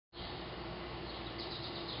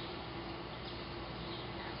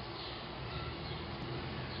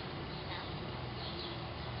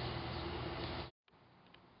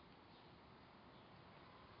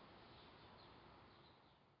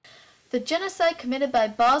The genocide committed by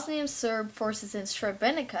Bosnian Serb forces in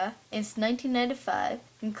Srebrenica in 1995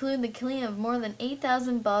 included the killing of more than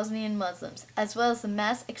 8,000 Bosnian Muslims, as well as the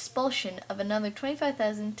mass expulsion of another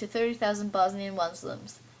 25,000 to 30,000 Bosnian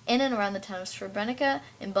Muslims in and around the town of Srebrenica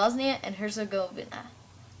in Bosnia and Herzegovina,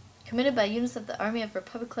 committed by units of the Army of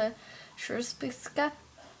Republika Srpska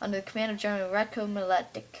under the command of General Ratko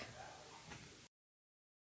Mladic.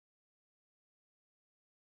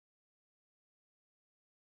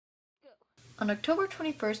 On October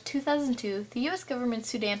 21, 2002, the U.S. government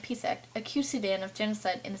Sudan Peace Act accused Sudan of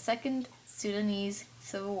genocide in the Second Sudanese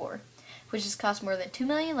Civil War, which has cost more than 2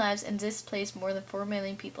 million lives and displaced more than 4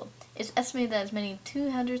 million people. It's estimated that as many as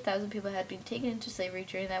 200,000 people had been taken into slavery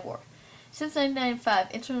during that war. Since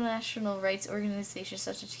 1995, international rights organizations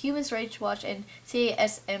such as Human Rights Watch and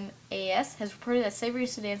CASMAS has reported that slavery in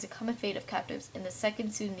Sudan is a common fate of captives in the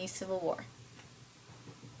Second Sudanese Civil War.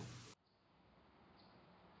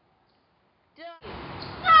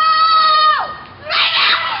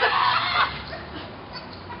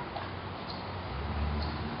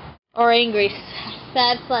 Or angry.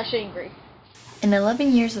 Sad/angry. In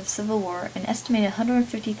 11 years of civil war, an estimated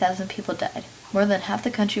 150,000 people died. More than half the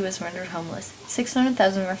country was rendered homeless.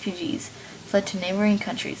 600,000 refugees fled to neighboring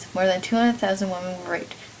countries. More than 200,000 women were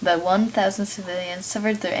raped. About 1,000 civilians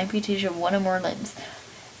suffered their amputation of one or more limbs.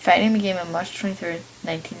 Fighting began on March 23,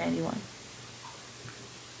 1991.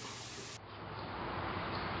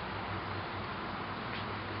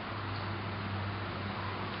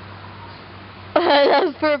 That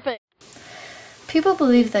was perfect. People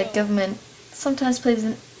believe that government sometimes plays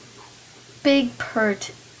a big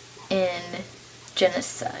part in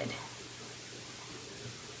genocide.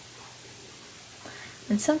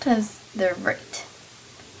 And sometimes they're right.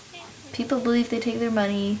 People believe they take their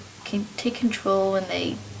money, can take control when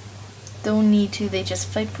they don't need to. They just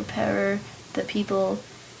fight for power, the people,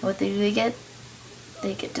 and what they do, they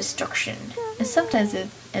get destruction. And sometimes it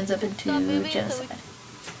ends up into genocide.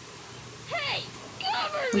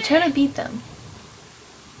 We try to beat them.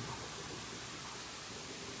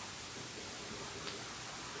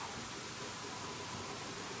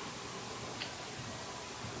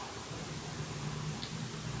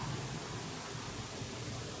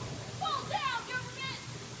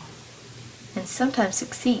 And sometimes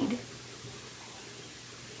succeed.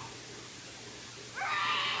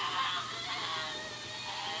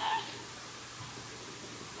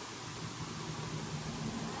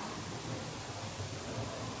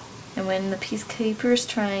 And when the peacekeepers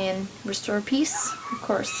try and restore peace, of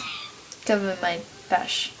course, government might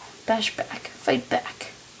bash back, fight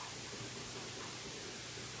back.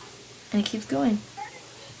 And it keeps going.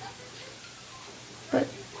 But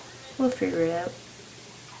we'll figure it out.